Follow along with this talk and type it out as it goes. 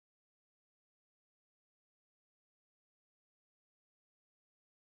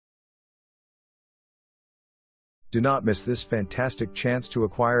Do not miss this fantastic chance to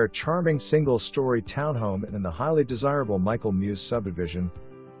acquire a charming single-story townhome in the highly desirable Michael Muse subdivision.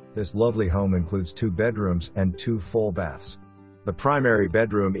 This lovely home includes 2 bedrooms and 2 full baths. The primary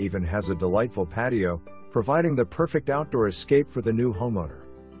bedroom even has a delightful patio, providing the perfect outdoor escape for the new homeowner.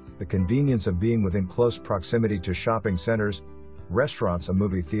 The convenience of being within close proximity to shopping centers, restaurants, a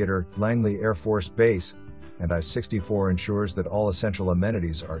movie theater, Langley Air Force Base, and I-64 ensures that all essential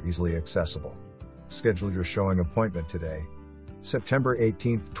amenities are easily accessible. Schedule your showing appointment today. September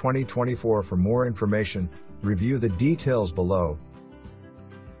 18, 2024. For more information, review the details below.